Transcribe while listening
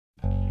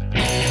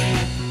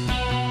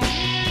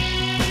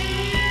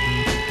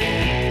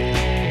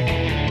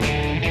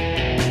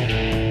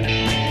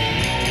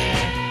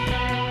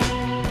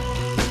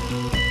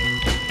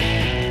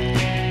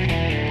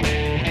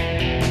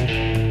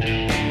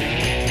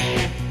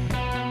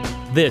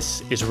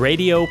This is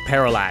Radio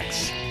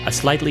Parallax, a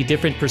slightly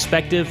different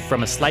perspective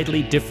from a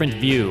slightly different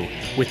view,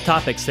 with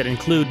topics that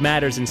include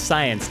matters in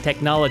science,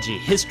 technology,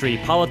 history,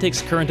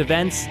 politics, current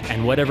events,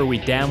 and whatever we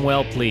damn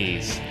well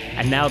please.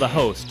 And now the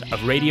host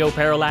of Radio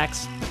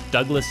Parallax,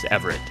 Douglas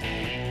Everett.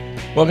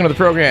 Welcome to the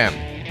program.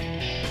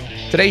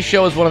 Today's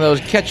show is one of those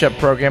catch-up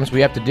programs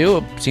we have to do.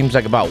 It seems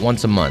like about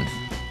once a month.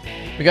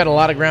 We got a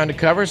lot of ground to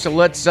cover, so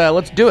let's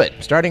do it.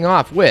 Starting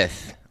off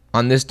with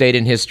On This Date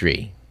in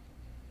History.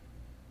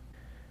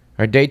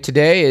 Our date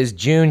today is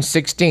June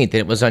 16th, and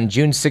it was on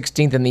June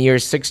 16th in the year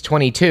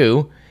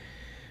 622,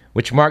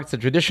 which marks the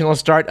traditional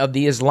start of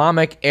the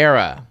Islamic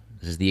era.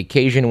 This is the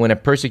occasion when a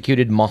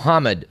persecuted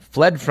Muhammad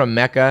fled from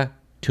Mecca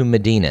to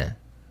Medina.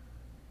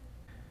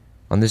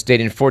 On this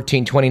date in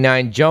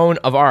 1429, Joan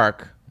of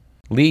Arc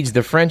leads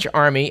the French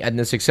army in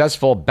the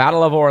successful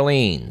Battle of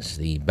Orleans.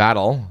 The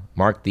battle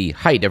marked the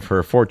height of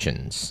her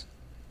fortunes.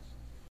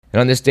 And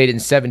on this date in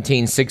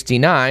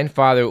 1769,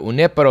 Father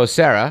Junipero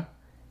Serra,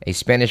 a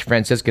Spanish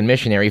Franciscan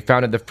missionary,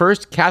 founded the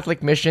first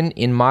Catholic mission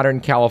in modern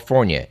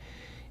California.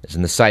 It's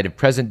in the site of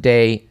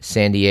present-day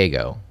San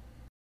Diego.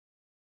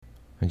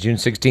 On June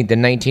 16th,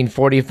 in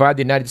 1945,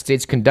 the United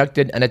States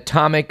conducted an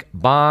atomic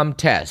bomb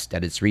test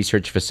at its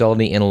research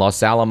facility in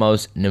Los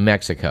Alamos, New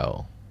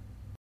Mexico.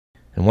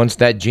 And once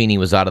that genie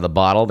was out of the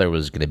bottle, there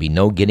was going to be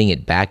no getting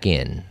it back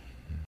in.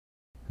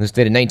 On this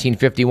date in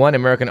 1951,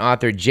 American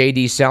author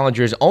J.D.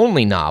 Salinger's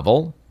only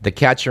novel, The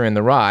Catcher in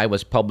the Rye,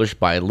 was published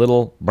by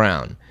Little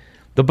Brown.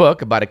 The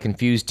book, about a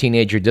confused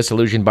teenager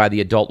disillusioned by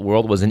the adult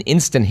world, was an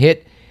instant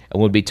hit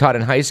and would be taught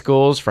in high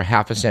schools for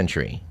half a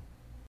century.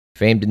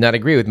 Fame did not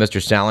agree with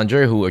Mr.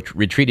 Salinger, who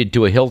retreated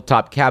to a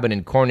hilltop cabin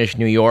in Cornish,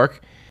 New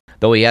York,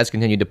 though he has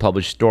continued to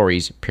publish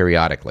stories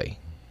periodically.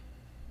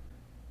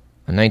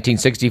 In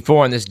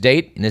 1964, on this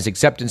date, in his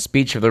acceptance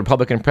speech for the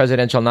Republican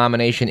presidential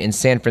nomination in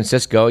San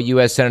Francisco,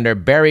 U.S. Senator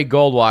Barry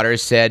Goldwater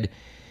said,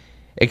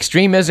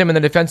 "Extremism in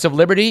the defense of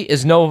liberty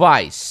is no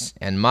vice,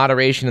 and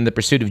moderation in the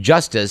pursuit of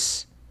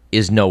justice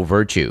is no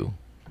virtue."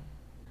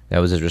 That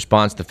was his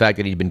response to the fact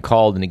that he'd been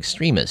called an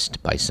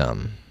extremist by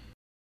some.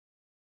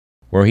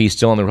 Were he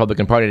still in the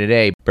Republican Party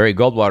today, Barry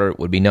Goldwater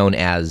would be known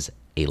as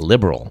a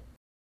liberal.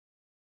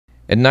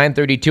 At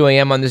 9:32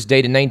 a.m. on this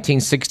date in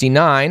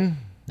 1969,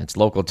 that's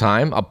local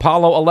time,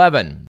 Apollo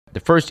 11, the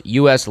first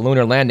U.S.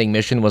 lunar landing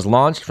mission, was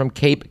launched from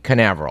Cape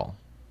Canaveral.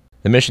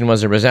 The mission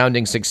was a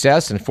resounding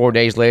success, and 4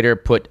 days later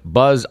put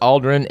Buzz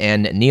Aldrin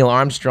and Neil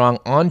Armstrong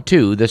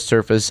onto the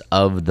surface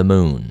of the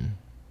moon.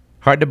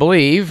 Hard to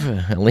believe,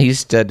 at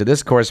least to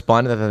this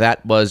correspondent,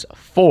 that was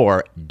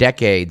 4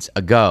 decades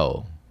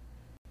ago.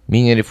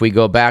 Meaning that if we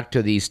go back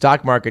to the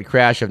stock market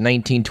crash of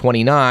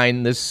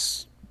 1929,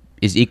 this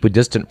is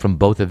equidistant from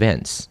both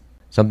events.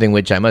 Something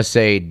which I must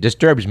say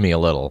disturbs me a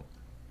little.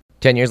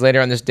 10 years later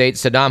on this date,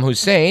 Saddam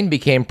Hussein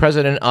became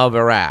president of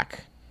Iraq,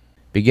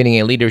 beginning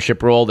a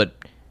leadership role that,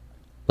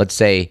 let's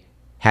say,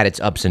 had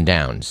its ups and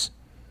downs.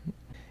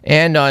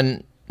 And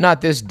on not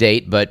this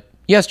date, but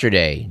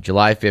yesterday,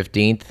 July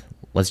 15th,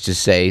 let's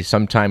just say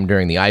sometime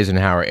during the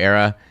Eisenhower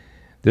era,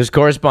 this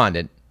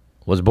correspondent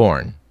was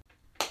born.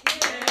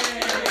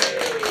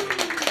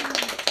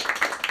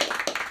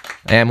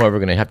 I am, however,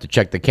 going to have to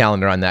check the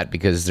calendar on that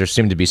because there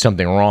seemed to be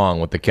something wrong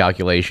with the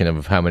calculation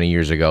of how many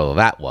years ago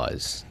that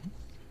was.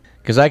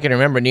 Because I can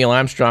remember Neil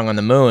Armstrong on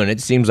the moon.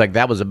 It seems like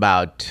that was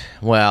about,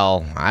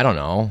 well, I don't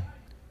know,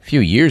 a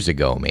few years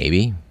ago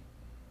maybe.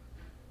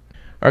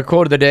 Our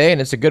quote of the day, and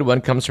it's a good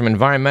one, comes from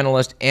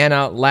environmentalist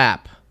Anna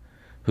Lapp,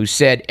 who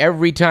said,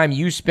 "Every time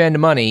you spend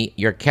money,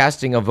 you're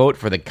casting a vote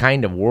for the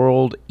kind of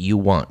world you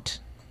want."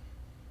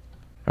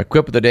 Our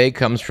quip of the day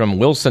comes from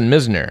Wilson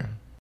Misner,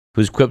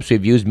 whose quips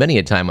we've used many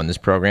a time on this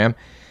program.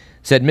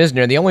 Said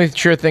Misner, "The only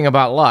sure thing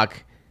about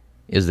luck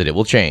is that it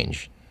will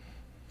change."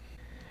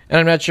 And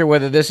I'm not sure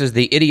whether this is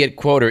the idiot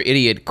quote or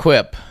idiot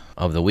quip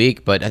of the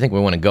week, but I think we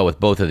want to go with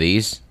both of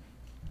these.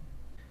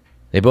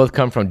 They both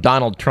come from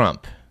Donald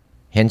Trump,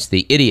 hence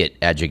the idiot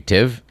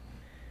adjective.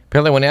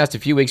 Apparently, when asked a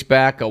few weeks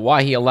back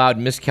why he allowed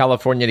Miss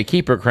California to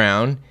keep her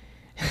crown,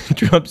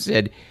 Trump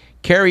said,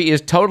 "Carrie is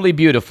totally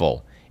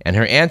beautiful," and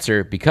her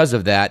answer, because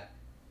of that,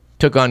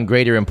 took on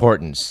greater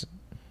importance.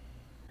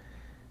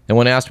 And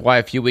when asked why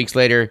a few weeks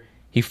later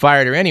he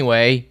fired her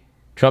anyway,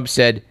 Trump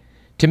said,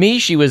 "To me,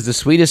 she was the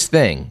sweetest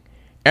thing.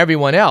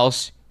 Everyone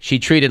else, she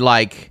treated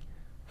like,"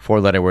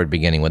 four-letter word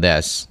beginning with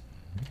S.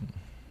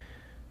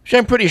 Which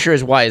I'm pretty sure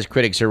is why his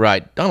critics are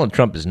right. Donald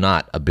Trump is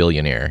not a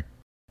billionaire.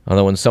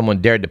 Although when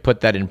someone dared to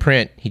put that in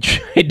print, he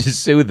tried to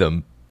sue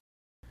them.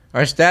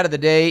 Our stat of the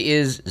day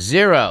is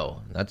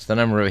 0. That's the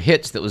number of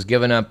hits that was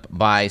given up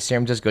by San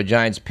Francisco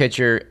Giants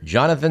pitcher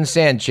Jonathan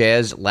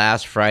Sanchez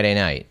last Friday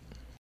night.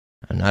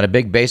 I'm not a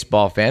big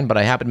baseball fan, but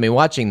I happened to be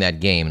watching that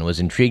game and was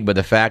intrigued by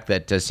the fact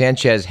that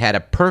Sanchez had a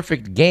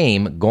perfect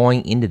game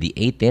going into the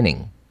 8th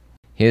inning.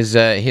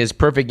 His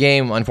perfect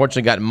game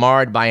unfortunately got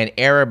marred by an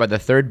error by the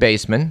third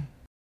baseman,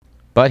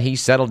 but he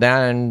settled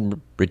down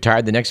and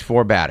retired the next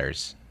 4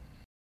 batters.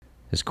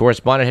 His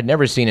correspondent had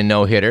never seen a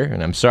no-hitter,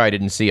 and I'm sorry I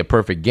didn't see a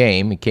perfect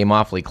game. It came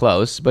awfully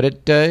close, but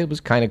it was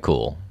kind of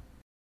cool.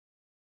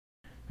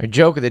 Her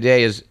joke of the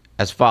day is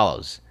as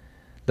follows.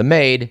 The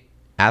maid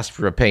asked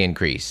for a pay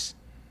increase.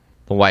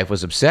 The wife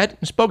was upset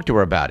and spoke to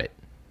her about it.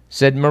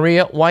 Said,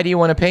 Maria, why do you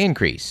want a pay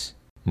increase?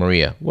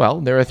 Maria,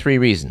 well, there are 3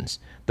 reasons.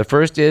 The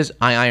first is,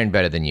 I iron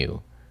better than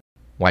you.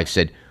 Wife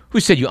said, who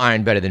said you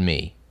iron better than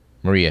me?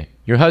 Maria,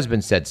 your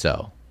husband said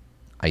so.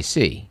 I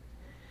see.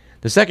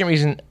 The second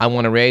reason I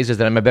want to raise is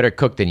that I'm a better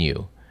cook than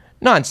you.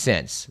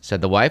 Nonsense,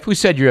 said the wife. Who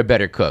said you're a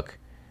better cook?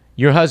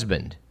 Your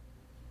husband.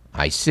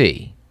 I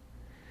see.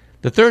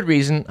 The third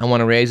reason I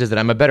want to raise is that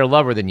I'm a better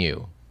lover than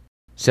you,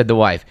 said the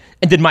wife.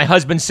 And did my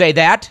husband say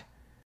that?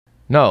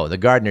 No, the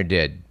gardener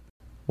did.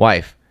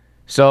 Wife,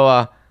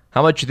 so,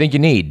 how much you think you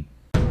need?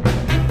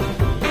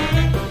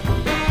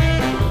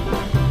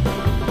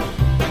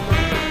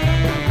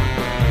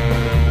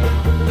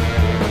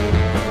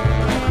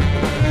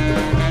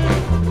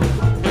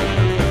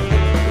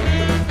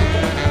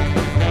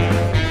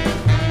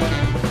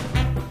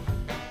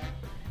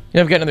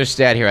 I've got another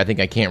stat here I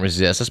think I can't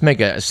resist. Let's make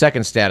a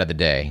second stat of the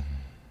day,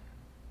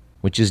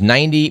 which is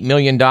 $90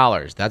 million.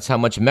 That's how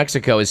much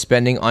Mexico is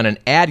spending on an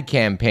ad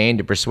campaign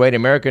to persuade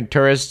American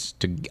tourists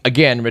to,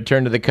 again,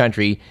 return to the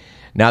country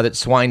now that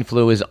swine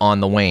flu is on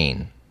the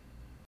wane.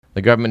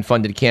 The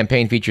government-funded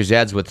campaign features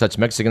ads with such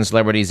Mexican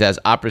celebrities as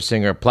opera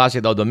singer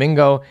Placido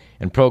Domingo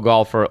and pro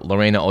golfer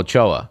Lorena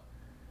Ochoa.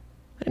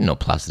 I didn't know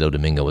Placido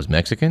Domingo was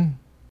Mexican.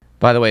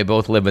 By the way,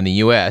 both live in the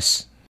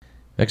U.S.,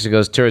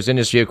 Mexico's tourist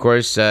industry, of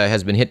course,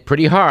 has been hit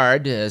pretty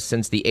hard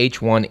since the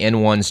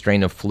H1N1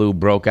 strain of flu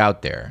broke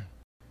out there.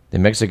 The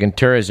Mexican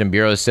Tourism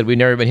Bureau said we've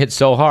never been hit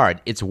so hard.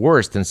 It's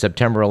worse than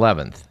September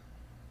 11th.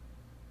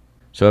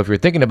 So if you're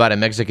thinking about a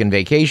Mexican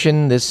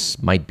vacation,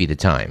 this might be the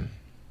time.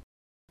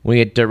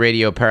 We at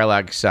Radio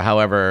Parallax,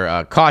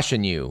 however,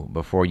 caution you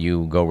before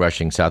you go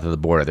rushing south of the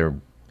border. They're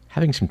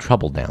having some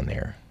trouble down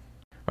there.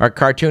 Our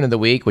cartoon of the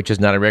week, which is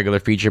not a regular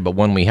feature, but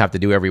one we have to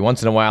do every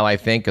once in a while, I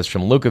think, is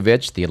from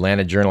Lukovich, the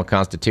Atlanta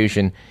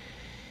Journal-Constitution.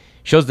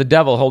 Shows the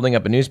devil holding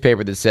up a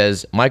newspaper that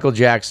says, Michael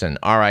Jackson,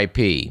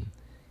 R.I.P.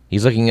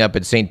 He's looking up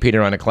at St.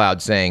 Peter on a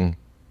cloud saying,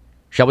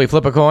 shall we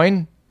flip a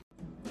coin?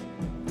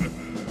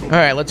 All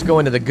right, let's go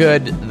into the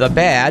good, the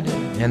bad,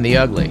 and the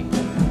ugly.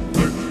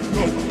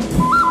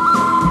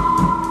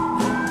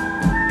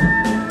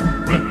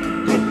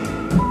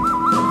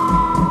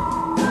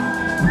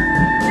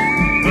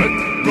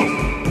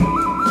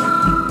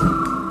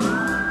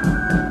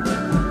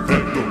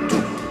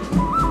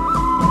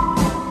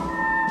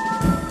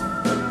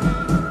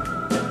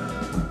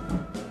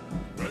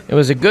 It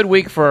was a good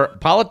week for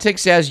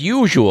politics as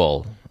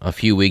usual a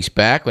few weeks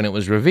back when it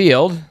was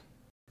revealed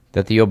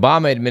that the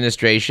Obama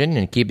administration,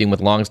 in keeping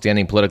with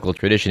longstanding political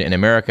tradition in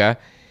America,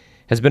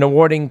 has been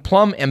awarding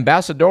plum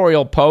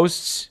ambassadorial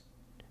posts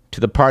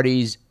to the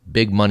party's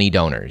big money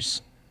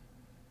donors.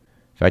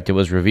 In fact, it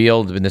was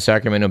revealed in the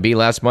Sacramento Bee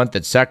last month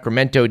that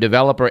Sacramento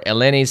developer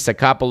Eleni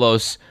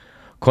Sakopoulos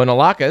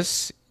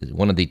Konolakis,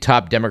 one of the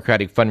top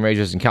Democratic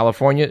fundraisers in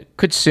California,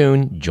 could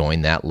soon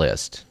join that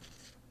list.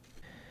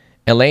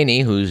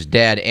 Eleni, whose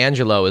dad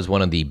Angelo is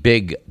one of the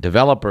big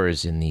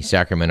developers in the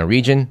Sacramento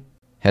region,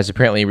 has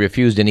apparently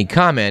refused any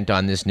comment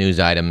on this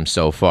news item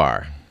so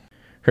far.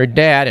 Her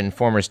dad and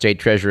former state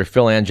treasurer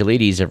Phil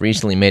Angelides have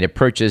recently made a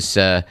purchase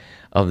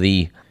of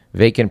the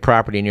vacant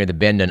property near the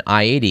bend on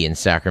I-80 in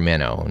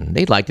Sacramento, and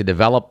they'd like to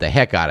develop the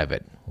heck out of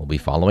it. We'll be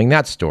following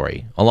that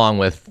story, along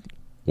with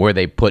where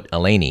they put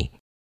Eleni.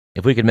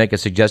 If we could make a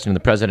suggestion to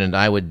the president,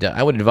 I would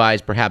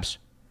advise perhaps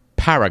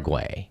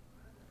Paraguay.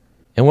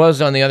 It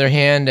was, on the other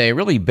hand, a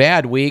really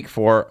bad week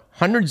for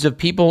hundreds of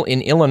people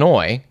in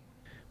Illinois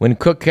when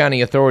Cook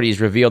County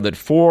authorities revealed that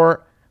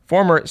 4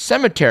 former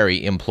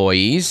cemetery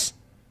employees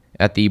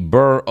at the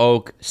Burr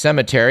Oak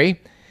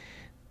Cemetery,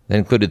 that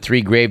included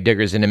 3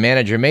 gravediggers and a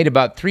manager, made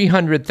about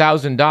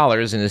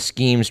 $300,000 in a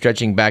scheme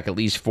stretching back at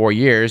least 4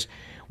 years,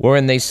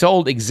 wherein they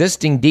sold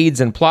existing deeds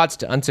and plots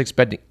to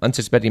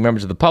unsuspecting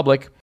members of the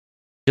public.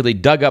 They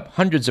dug up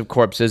hundreds of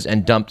corpses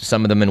and dumped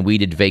some of them in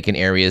weeded vacant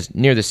areas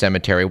near the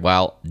cemetery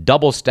while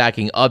double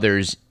stacking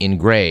others in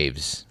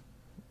graves.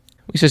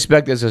 We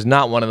suspect this is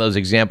not one of those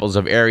examples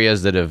of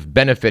areas that have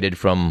benefited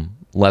from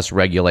less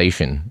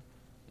regulation.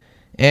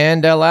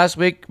 And last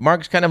week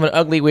marks kind of an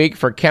ugly week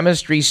for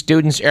chemistry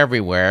students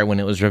everywhere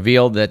when it was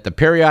revealed that the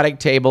periodic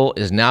table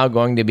is now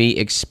going to be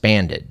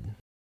expanded.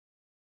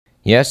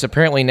 Yes,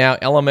 apparently now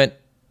element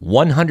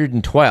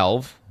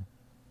 112,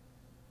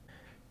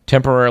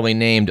 temporarily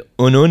named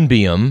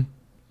ununbium,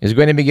 is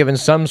going to be given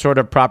some sort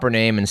of proper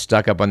name and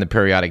stuck up on the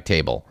periodic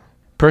table.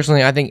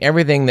 Personally, I think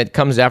everything that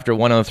comes after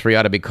 103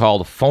 ought to be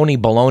called phony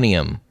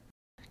bolognium,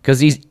 because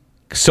these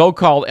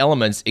so-called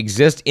elements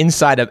exist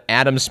inside of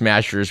atom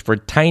smashers for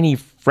tiny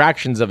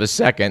fractions of a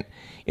second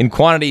in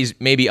quantities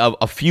maybe of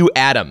a few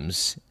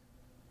atoms.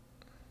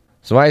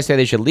 So I say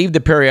they should leave the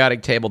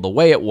periodic table the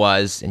way it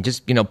was and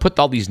just, put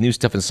all these new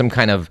stuff in some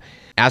kind of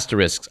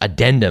asterisks,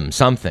 addendum,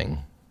 something.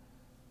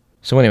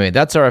 So anyway,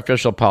 that's our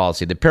official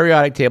policy. The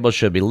periodic table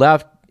should be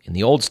left in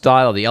the old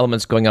style of the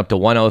elements going up to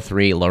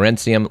 103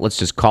 Lawrencium. Let's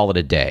just call it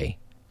a day.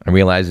 I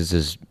realize this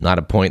is not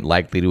a point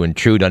likely to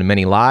intrude on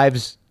many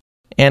lives,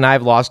 And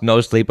I've lost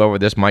no sleep over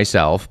this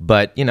myself,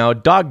 but,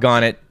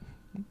 doggone it,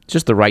 it's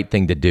just the right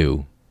thing to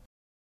do.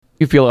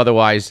 If you feel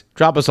otherwise,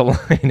 drop us a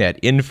line at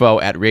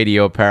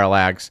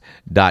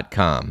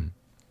info@radioparallax.com.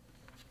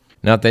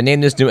 Now, if they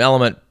name this new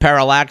element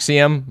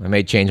Parallaxium, I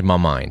may change my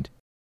mind.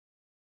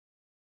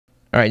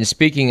 All right, and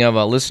speaking of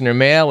listener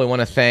mail, we want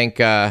to thank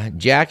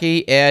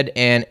Jackie, Ed,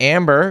 and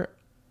Amber,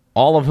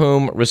 all of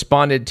whom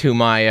responded to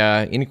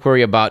my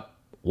inquiry about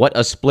what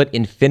a split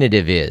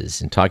infinitive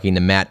is in talking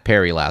to Matt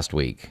Perry last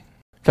week.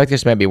 In fact,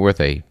 this might be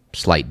worth a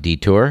slight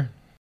detour.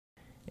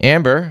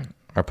 Amber,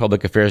 our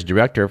public affairs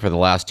director for the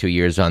last 2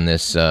 years on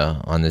this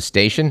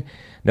station,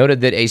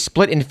 noted that a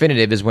split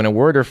infinitive is when a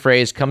word or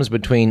phrase comes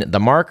between the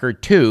marker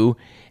to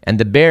and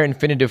the bare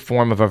infinitive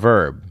form of a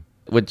verb,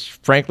 which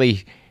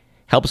frankly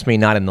helps me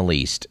not in the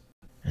least.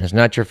 And it's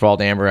not your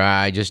fault, Amber.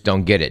 I just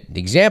don't get it.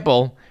 The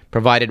example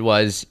provided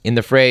was in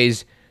the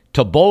phrase,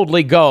 to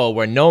boldly go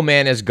where no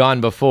man has gone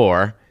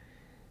before,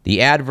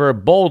 the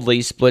adverb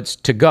boldly splits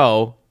to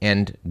go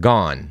and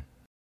gone.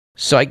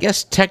 So I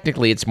guess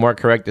technically it's more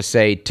correct to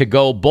say to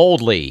go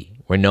boldly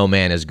where no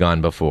man has gone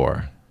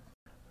before.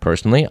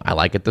 Personally, I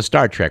like it the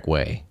Star Trek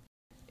way.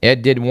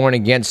 Ed did warn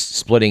against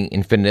splitting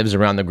infinitives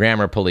around the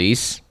grammar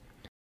police,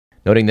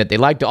 noting that they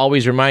like to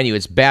always remind you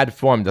it's bad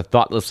form to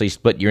thoughtlessly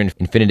split your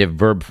infinitive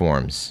verb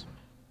forms,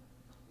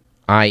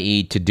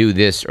 i.e. to do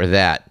this or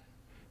that.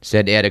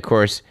 Said Ed, of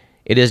course,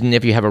 it isn't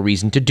if you have a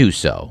reason to do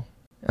so.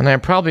 And I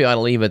probably ought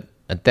to leave it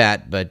at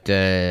that, but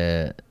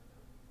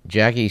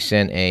Jackie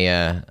sent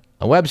a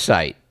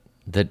website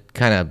that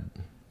kind of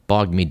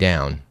bogged me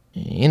down.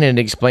 In it, it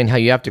explained how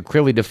you have to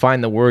clearly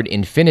define the word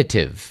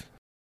infinitive,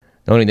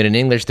 noting that in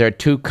English there are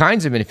two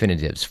kinds of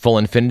infinitives, full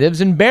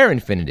infinitives and bare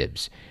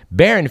infinitives.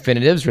 Bare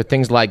infinitives are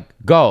things like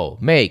go,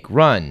 make,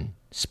 run,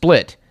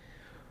 split.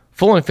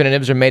 Full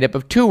infinitives are made up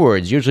of two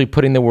words, usually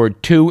putting the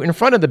word to in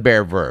front of the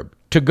bare verb.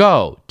 To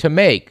go, to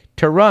make,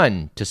 to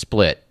run, to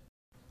split.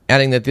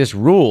 Adding that this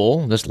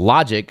rule, this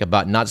logic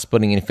about not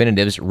splitting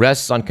infinitives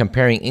rests on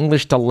comparing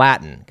English to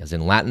Latin, because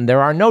in Latin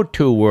there are no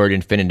two-word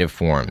infinitive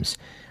forms.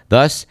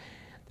 Thus,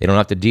 they don't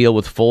have to deal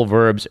with full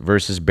verbs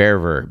versus bare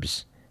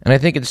verbs. And I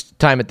think it's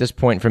time at this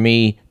point for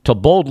me to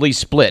boldly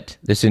split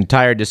this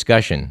entire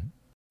discussion,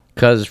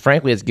 because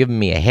frankly it's given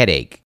me a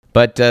headache.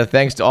 But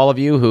thanks to all of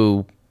you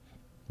who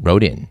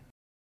wrote in.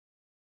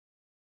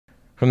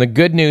 From the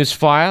good news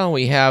file,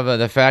 we have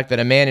the fact that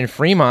a man in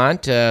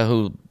Fremont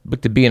who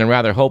looked to be in a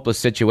rather hopeless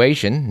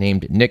situation,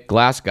 named Nick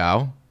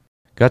Glasgow,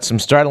 got some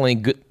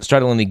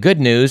startlingly good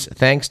news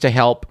thanks to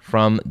help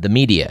from the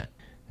media.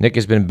 Nick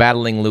has been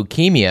battling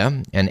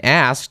leukemia and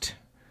asked,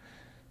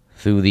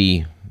 through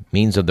the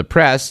means of the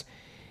press,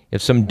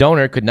 if some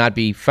donor could not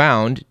be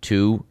found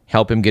to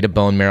help him get a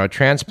bone marrow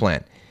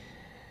transplant.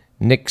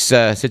 Nick's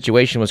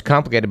situation was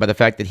complicated by the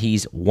fact that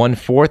he's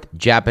 1/4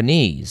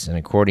 Japanese, and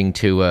according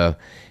to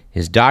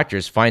his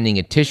doctors, finding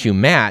a tissue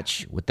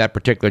match with that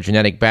particular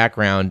genetic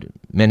background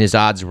meant his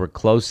odds were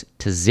close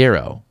to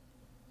 0.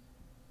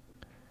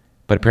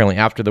 But apparently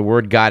after the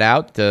word got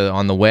out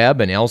on the web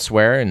and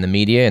elsewhere in the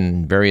media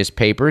and various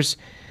papers,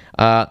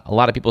 a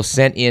lot of people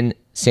sent in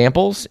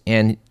samples,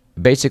 and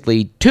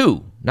basically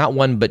 2, not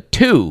 1, but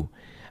 2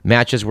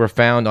 matches were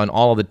found on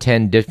all of the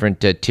 10 different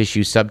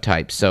tissue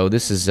subtypes. So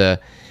this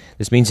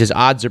means his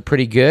odds are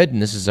pretty good,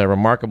 and this is a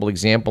remarkable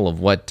example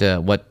of what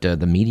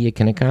the media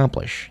can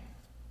accomplish.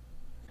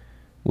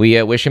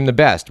 We wish him the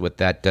best with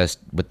that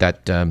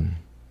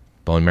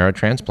bone marrow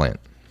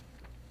transplant.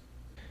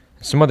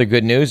 Some other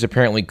good news.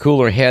 Apparently,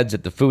 cooler heads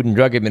at the Food and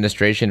Drug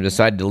Administration have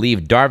decided to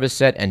leave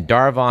Darvocet and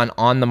Darvon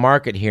on the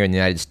market here in the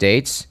United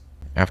States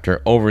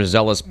after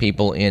overzealous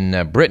people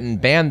in Britain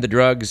banned the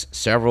drugs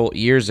several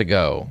years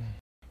ago.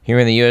 Here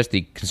in the U.S.,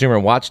 the consumer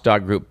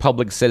watchdog group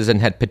Public Citizen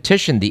had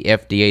petitioned the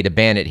FDA to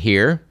ban it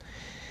here,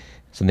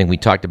 something we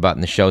talked about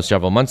in the show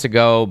several months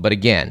ago, but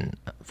again,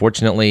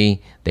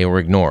 fortunately, they were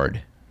ignored.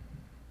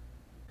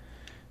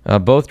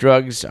 Both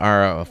drugs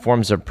are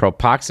forms of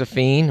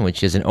propoxyphene,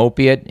 which is an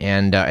opiate,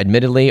 and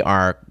admittedly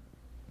are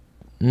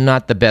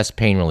not the best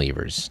pain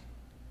relievers.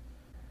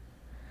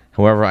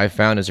 However, I've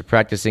found as a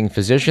practicing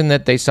physician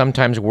that they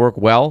sometimes work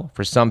well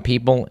for some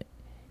people,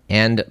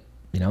 and,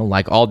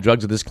 like all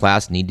drugs of this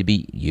class, need to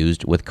be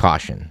used with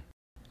caution.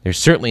 They're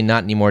certainly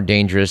not any more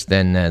dangerous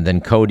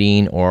than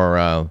codeine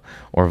or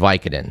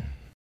Vicodin.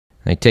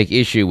 I take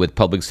issue with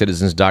Public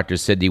Citizen's Dr.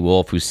 Sidney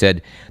Wolf, who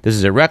said, "This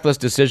is a reckless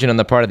decision on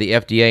the part of the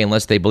FDA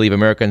unless they believe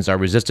Americans are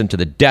resistant to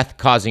the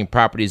death-causing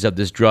properties of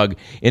this drug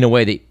in a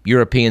way that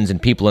Europeans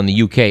and people in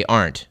the UK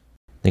aren't."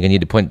 I think I need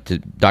to point to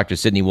Dr.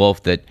 Sidney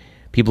Wolf that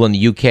people in the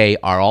UK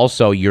are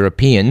also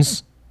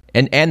Europeans,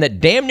 and that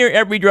damn near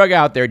every drug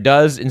out there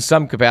does, in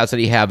some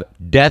capacity, have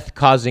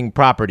death-causing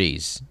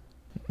properties.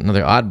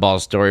 Another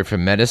oddball story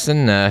from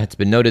medicine. It's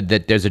been noted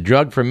that there's a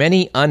drug for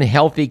many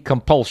unhealthy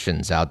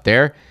compulsions out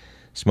there.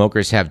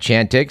 Smokers have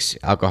Chantix,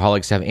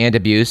 alcoholics have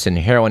Antabuse, and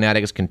heroin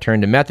addicts can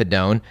turn to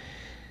methadone.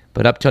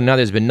 But up till now,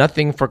 there's been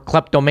nothing for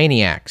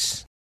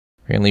kleptomaniacs.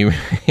 Apparently,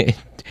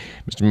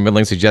 Mr.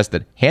 Midling suggests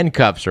that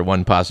handcuffs are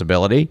one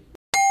possibility.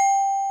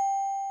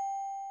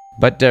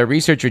 But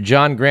researcher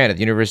John Grant at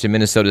the University of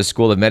Minnesota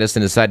School of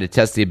Medicine decided to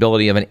test the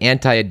ability of an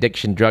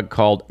anti-addiction drug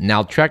called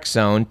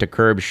naltrexone to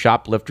curb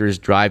shoplifters'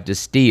 drive to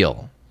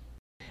steal.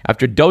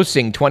 After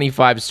dosing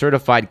 25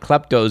 certified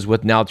kleptos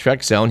with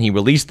naltrexone, he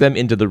released them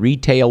into the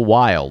retail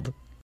wild.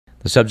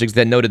 The subjects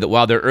then noted that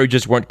while their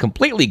urges weren't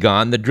completely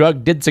gone, the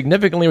drug did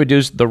significantly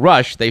reduce the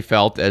rush they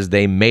felt as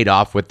they made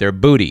off with their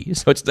booty.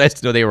 So it's nice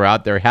to know they were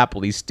out there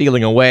happily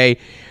stealing away,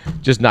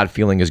 just not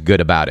feeling as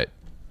good about it.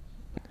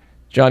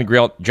 John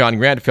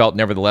Grant felt,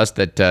 nevertheless,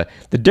 that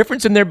the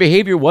difference in their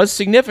behavior was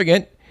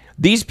significant.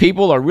 These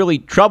people are really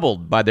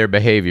troubled by their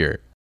behavior.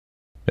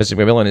 Mr.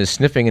 McMillan is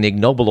sniffing an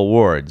ignoble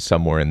award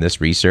somewhere in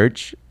this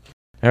research.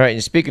 All right,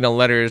 and speaking of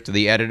letters to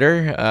the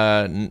editor,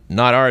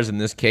 not ours in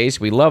this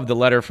case, we love the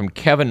letter from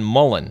Kevin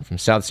Mullen from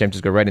South San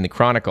Francisco writing the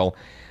Chronicle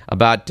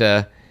about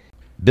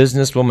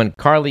businesswoman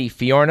Carly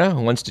Fiorna,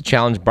 who wants to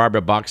challenge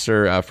Barbara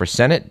Boxer for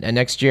Senate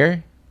next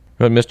year.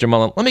 Mr.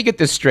 Mullen, let me get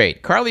this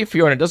straight. Carly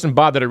Fiorna doesn't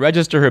bother to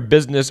register her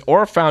business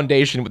or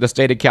foundation with the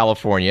state of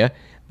California,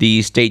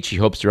 the state she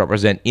hopes to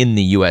represent in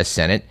the U.S.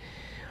 Senate,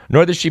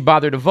 nor does she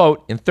bother to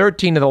vote in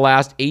 13 of the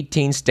last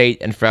 18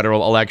 state and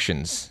federal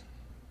elections.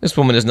 This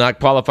woman is not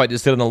qualified to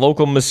sit on the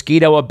local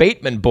mosquito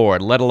abatement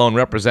board, let alone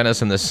represent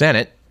us in the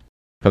Senate.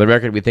 For the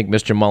record, we think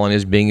Mr. Mullen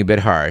is being a bit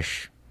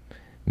harsh.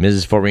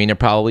 Mrs. Fiorna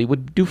probably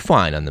would do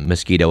fine on the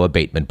mosquito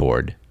abatement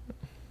board.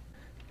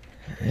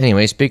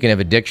 Anyway, speaking of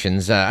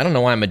addictions, I don't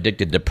know why I'm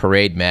addicted to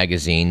Parade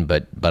magazine,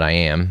 but I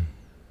am.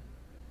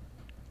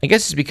 I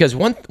guess it's because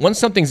once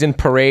something's in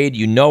Parade,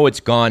 you know it's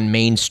gone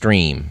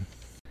mainstream.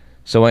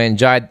 So I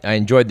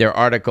enjoyed their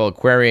article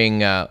querying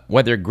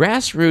whether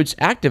grassroots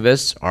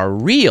activists are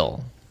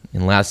real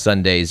in last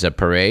Sunday's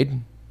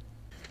Parade.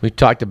 We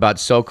talked about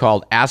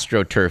so-called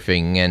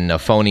astroturfing and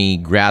phony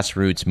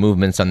grassroots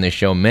movements on this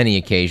show many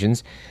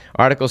occasions.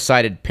 Article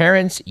cited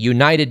Parents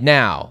United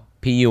Now,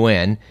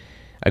 PUN,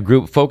 a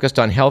group focused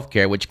on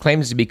healthcare which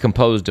claims to be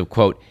composed of,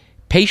 quote,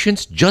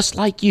 patients just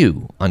like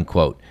you,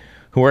 unquote,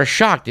 who are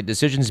shocked at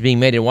decisions being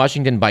made in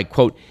Washington by,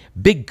 quote,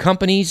 big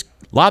companies,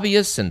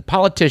 lobbyists, and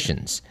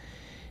politicians.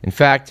 In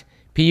fact,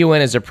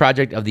 PUN is a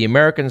project of the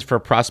Americans for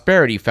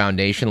Prosperity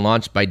Foundation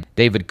launched by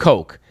David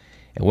Koch,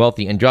 a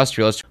wealthy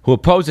industrialist who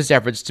opposes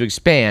efforts to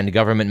expand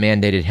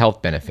government-mandated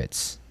health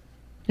benefits.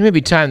 It may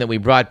be time that we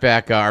brought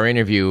back our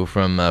interview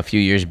from a few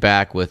years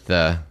back with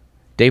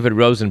David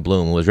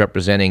Rosenblum, who was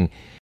representing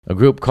a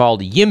group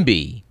called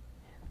YIMBY,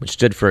 which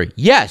stood for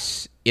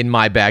Yes in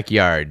My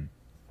Backyard,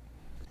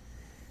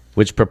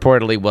 which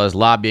purportedly was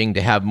lobbying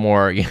to have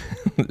more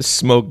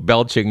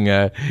smoke-belching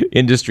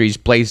industries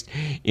placed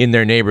in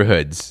their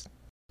neighborhoods.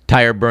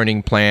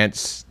 Tire-burning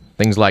plants,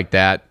 things like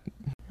that.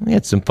 We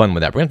had some fun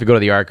with that. We're going to have to go to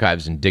the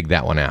archives and dig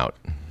that one out.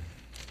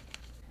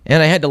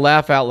 And I had to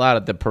laugh out loud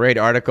at the Parade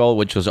article,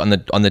 which was on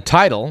the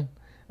title,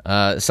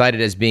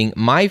 cited as being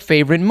My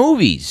Favorite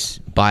Movies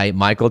by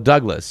Michael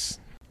Douglas,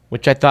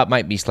 which I thought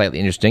might be slightly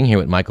interesting. Hear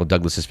what Michael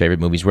Douglas's favorite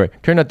movies were.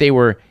 Turned out they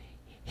were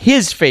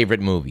his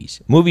favorite movies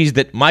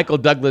that Michael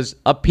Douglas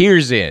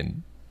appears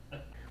in,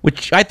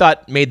 which I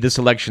thought made the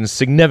selection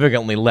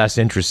significantly less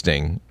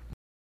interesting.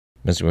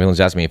 Mr. Williams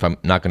asked me if I'm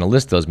not going to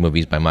list those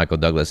movies by Michael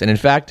Douglas, and in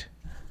fact,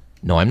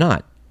 no, I'm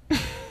not.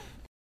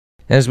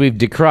 As we've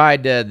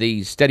decried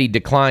the steady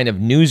decline of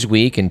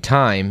Newsweek and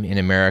Time in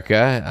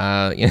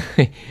America,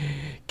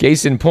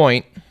 case in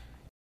point,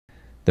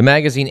 the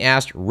magazine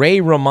asked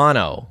Ray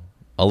Romano,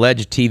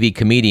 alleged TV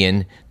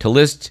comedian, to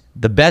list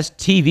the best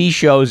TV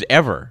shows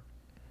ever.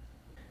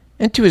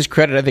 And to his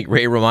credit, I think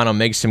Ray Romano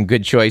makes some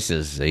good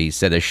choices. He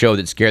said a show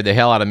that scared the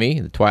hell out of me,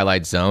 The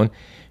Twilight Zone, a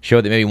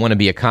show that made me want to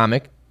be a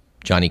comic,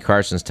 Johnny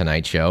Carson's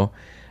Tonight Show,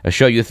 a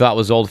show you thought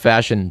was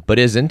old-fashioned but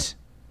isn't,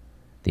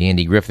 The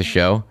Andy Griffith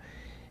Show,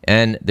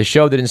 and the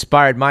show that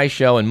inspired my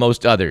show and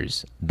most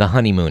others, The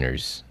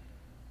Honeymooners.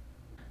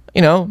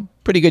 You know,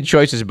 pretty good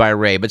choices by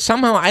Ray, but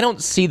somehow I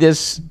don't see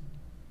this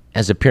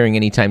as appearing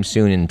anytime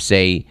soon in,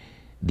 say,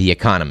 The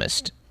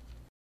Economist.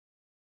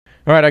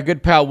 All right, our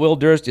good pal Will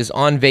Durst is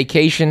on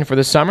vacation for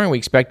the summer. We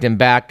expect him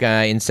back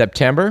in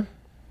September.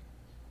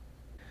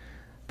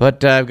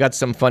 But I've got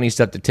some funny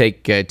stuff to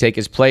take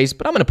his place,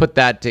 but I'm going to put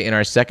that in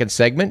our second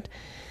segment.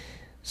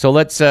 So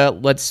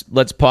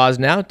let's pause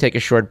now, take a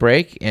short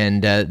break,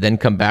 and then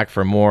come back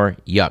for more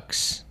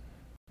yucks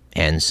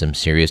and some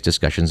serious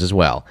discussions as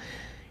well.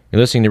 You're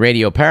listening to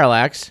Radio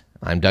Parallax.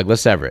 I'm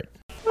Douglas Everett.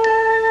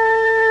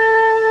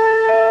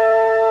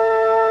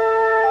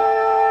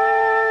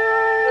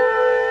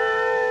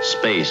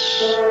 Space,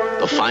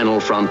 the final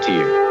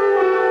frontier.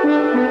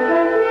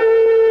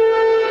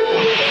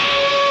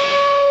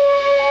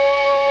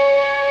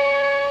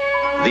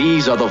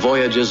 These are the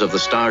voyages of the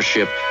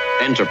starship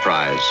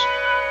Enterprise.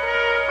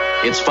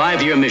 Its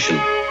 5-year mission,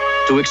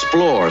 to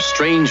explore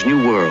strange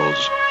new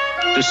worlds,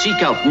 to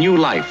seek out new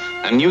life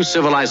and new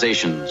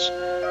civilizations,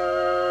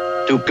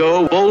 to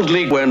go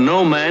boldly where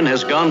no man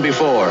has gone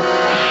before.